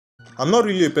I'm not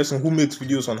really a person who makes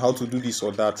videos on how to do this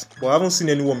or that, but I haven't seen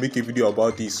anyone make a video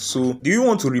about this. So, do you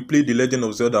want to replay The Legend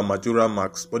of Zelda Majora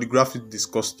Max, but the graphics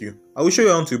disgust you? I will show you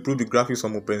how to improve the graphics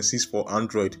on Mupen 6 for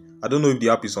Android. I don't know if the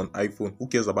app is on iPhone. Who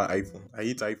cares about iPhone? I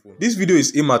hate iPhone. This video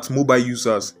is aimed at mobile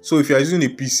users, so if you are using a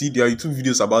PC, there are YouTube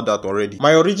videos about that already.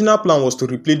 My original plan was to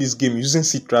replay this game using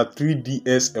Citra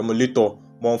 3DS Emulator,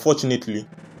 but unfortunately,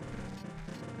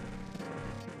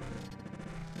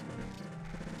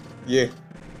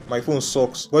 my phone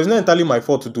sucks. But it's not entirely my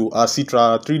fault to do, as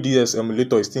Citra 3DS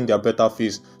Emulator is still in their beta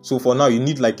phase. So for now, you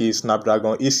need like a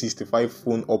Snapdragon 865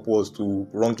 phone upwards to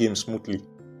run games smoothly.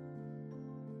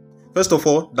 First of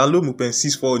all, download Mupen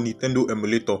 6 for Nintendo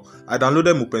Emulator. I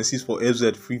downloaded Mupen 6 for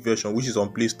FZ free version, which is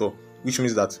on Play Store, which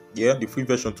means that, yeah, the free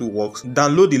version too works.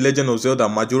 Download The Legend of Zelda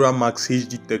Majora Max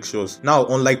HD textures. Now,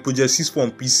 unlike Project 6 for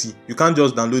on PC, you can't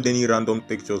just download any random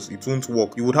textures, it won't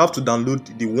work. You would have to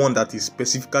download the one that is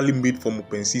specifically made for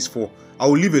Mupen 6 for. I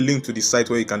will leave a link to the site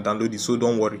where you can download it, so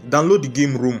don't worry. Download the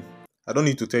game ROM. I don't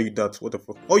need to tell you that, what the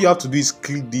fuck. All you have to do is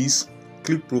click this,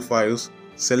 click profiles,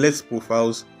 select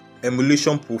profiles,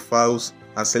 emulation profiles,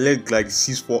 and select like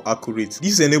 6.4 accurate.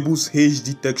 This enables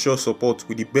HD texture support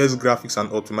with the best graphics and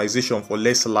optimization for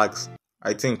less lags,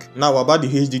 I think. Now about the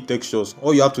HD textures,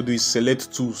 all you have to do is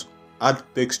select tools, add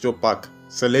texture pack,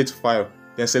 select file,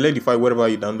 then select the file wherever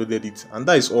you downloaded it, and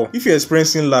that is all. If you're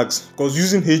experiencing lags, because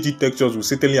using HD textures will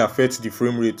certainly affect the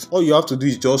frame rate, all you have to do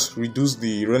is just reduce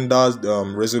the rendered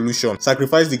resolution,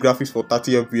 sacrifice the graphics for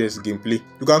 30 FPS gameplay.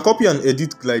 You can copy and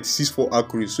edit like 6.4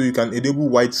 accurate, so you can enable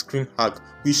widescreen hack,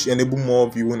 which enable more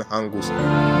viewing angles.